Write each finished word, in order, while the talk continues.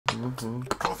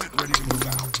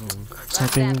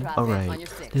Sniping, alright.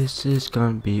 This is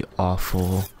gonna be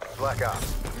awful. Black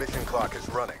Ops, mission clock is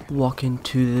running. Walk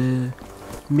into the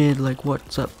mid like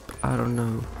what's up? I don't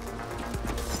know.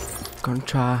 Gonna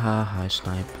try high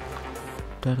snipe.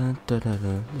 Da da da da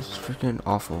da. This is freaking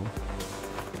awful.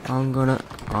 I'm gonna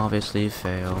obviously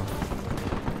fail.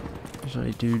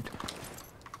 Sorry, dude.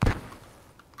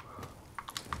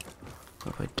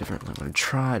 I'll play differently. I'm gonna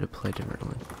try to play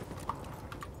differently.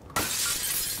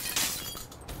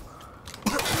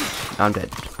 I'm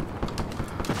dead.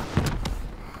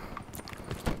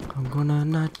 I'm gonna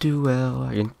not do well,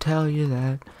 I can tell you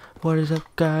that. What is up,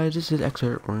 guys? This is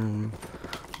exit room.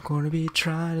 I'm gonna be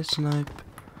trying to snipe.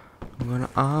 I'm gonna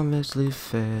obviously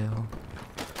fail.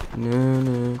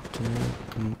 No,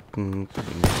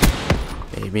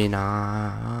 maybe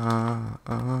not.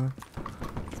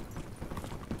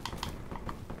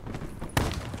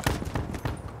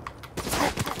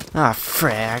 Ah,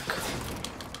 frack.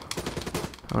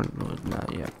 Oh, no,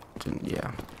 not yet.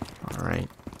 Yeah. Alright.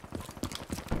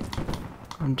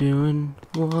 I'm doing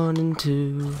 1 and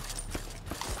 2.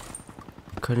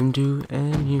 Couldn't do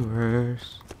any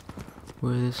worse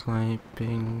with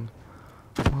sniping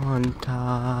on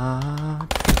top.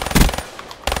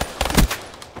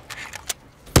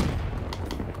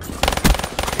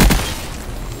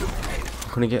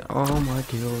 I'm gonna get all my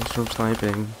kills from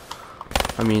sniping.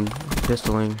 I mean,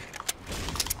 pistoling.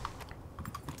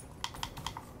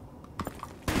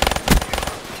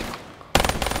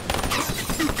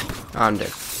 I'm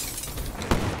dead.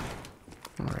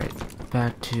 Alright,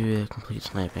 back to complete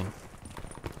sniping.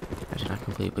 Actually not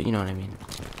complete, but you know what I mean.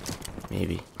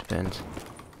 Maybe, depends.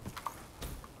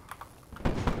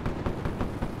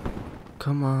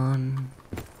 Come on.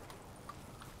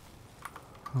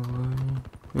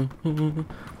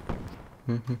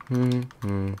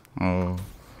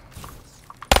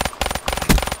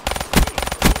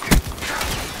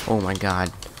 Oh my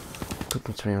god. Took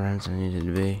me 20 rounds than I needed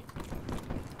to be.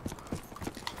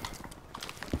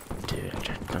 Dude, I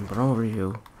tried jumping over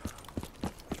you.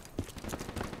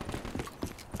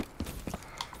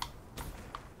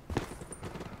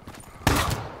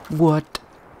 What?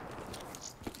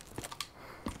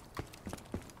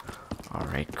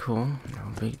 Alright, cool.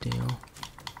 No big deal.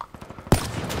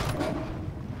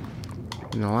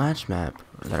 In the last map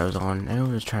that I was on,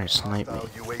 everyone was trying to snipe me.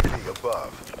 UAV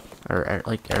above. Or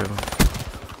like everyone.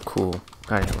 Cool.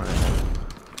 Got it right.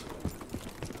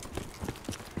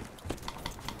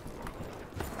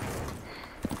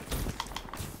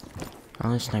 I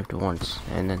only sniped once,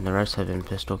 and then the rest have been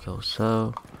pistol kills,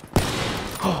 so...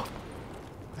 Oh!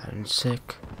 I've been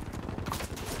sick.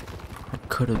 I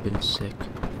could have been sick.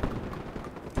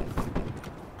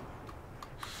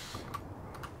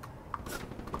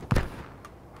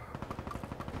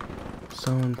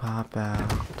 Someone pop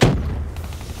out.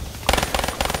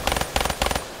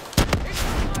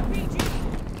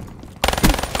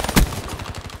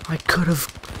 I could have...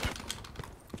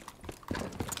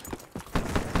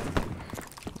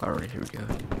 Alright, here we go.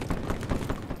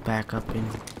 Back up in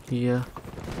here.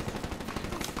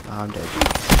 Oh, I'm dead.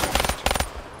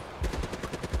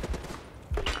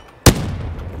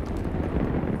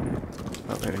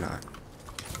 Oh, maybe not.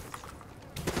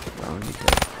 Oh, he's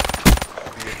dead.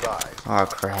 Oh,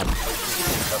 crap.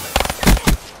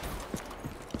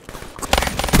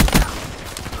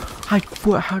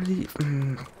 What? How did he...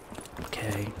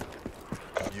 Okay.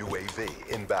 UAV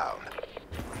inbound.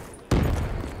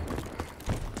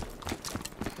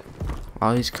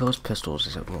 All these kills pistols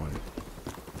except one.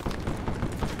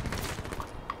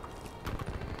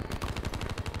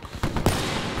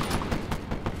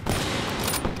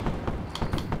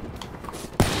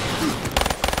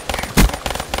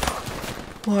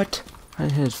 What? I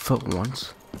hit his foot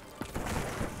once.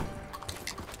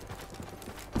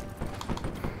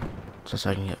 Just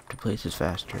so I can get to places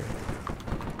faster.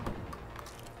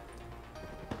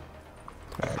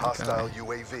 Hostile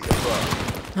UAV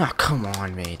above. Ah, come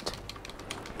on, mate.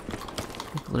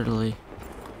 Literally.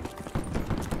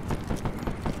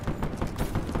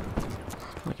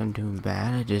 Like I'm doing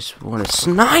bad, I just want to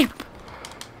snipe!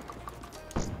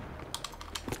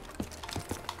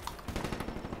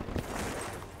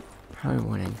 How are we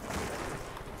winning?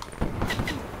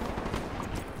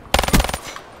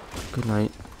 Good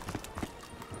night.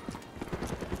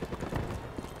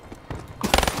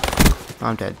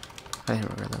 I'm dead. I didn't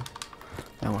remember though.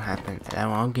 That won't happen. That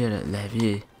won't get it.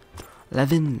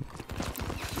 11.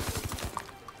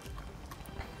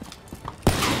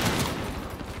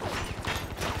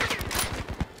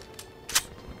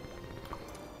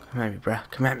 Come at me, bruh.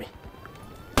 Come at me.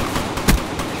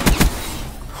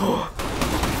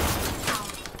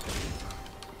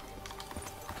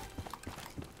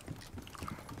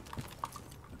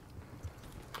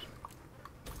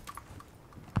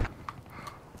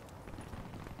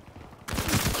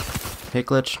 Hit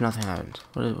glitch, nothing happens.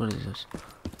 What is this?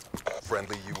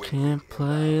 Friendly UAV Can't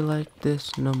play like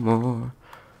this no more.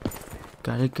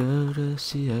 Gotta go to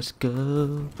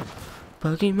CSGO.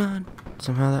 Pokemon.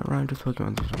 Somehow that rhymed with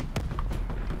Pokemon.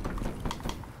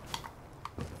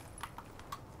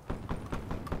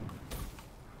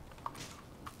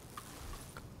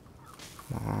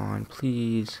 Come on,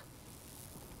 please.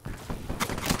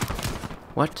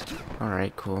 What?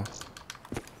 Alright, cool.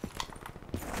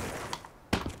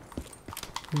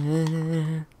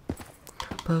 Yeah.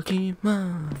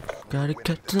 Pokemon. Gotta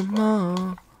catch them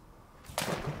all.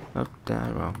 Oh,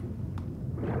 damn, wrong.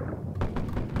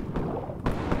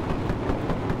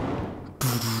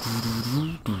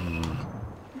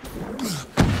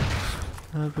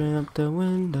 Open up the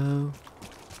window.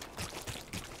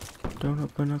 Don't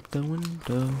open up the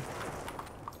window.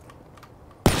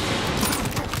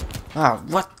 Oh,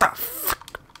 what the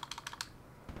fuck?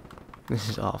 This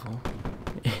is awful.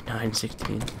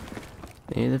 916.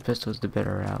 Maybe the pistol's the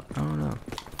better route. I don't know.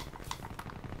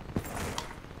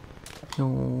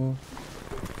 No.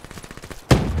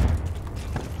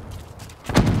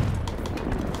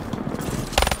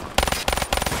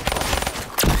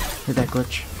 Hit that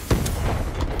glitch.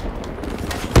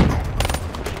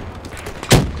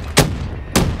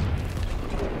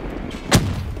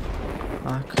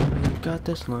 I could've got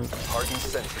this one. Hardened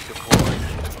sentry deployed.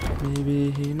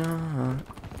 Maybe he not.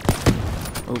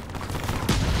 Oh.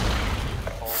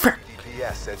 Frick.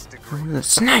 DPS sets degree. I'm gonna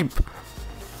snipe.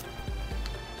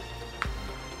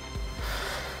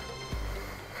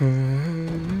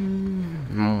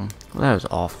 Well, that was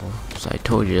awful. So I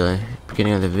told you at the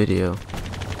beginning of the video.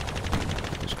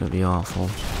 It's gonna be awful.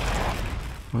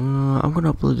 I'm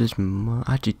gonna upload this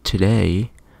actually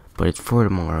today, but it's for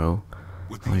tomorrow.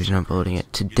 The reason I'm uploading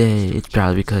it today, it's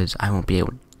probably because I won't be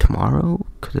able tomorrow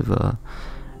because of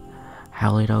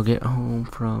how late I'll get home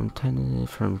from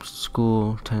from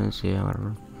school, tennis, yeah,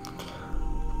 whatever.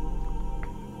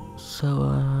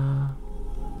 So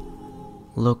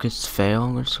locust fail,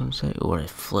 I'm just gonna say, or a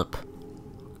flip.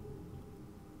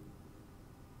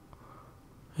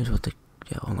 Here's what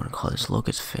I'm gonna call this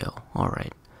locust fail.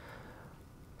 Alright.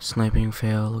 Sniping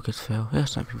fail, locust fail. Yeah,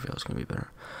 sniping fail is gonna be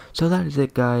better. So that is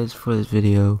it, guys, for this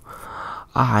video.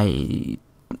 I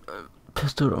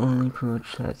pistol only, pretty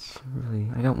much. That's really.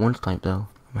 I got one snipe though.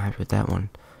 I'm happy with that one.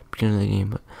 Beginning of the game,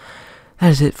 but that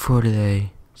is it for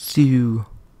today. See you.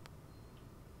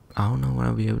 I don't know when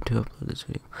I'll be able to upload this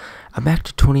video. I'm back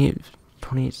to 28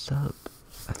 subs,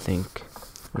 I think,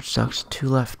 which sucks. 2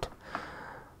 left.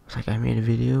 It's like I made a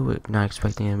video, but not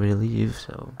expecting anybody to leave.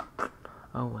 So,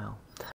 oh well.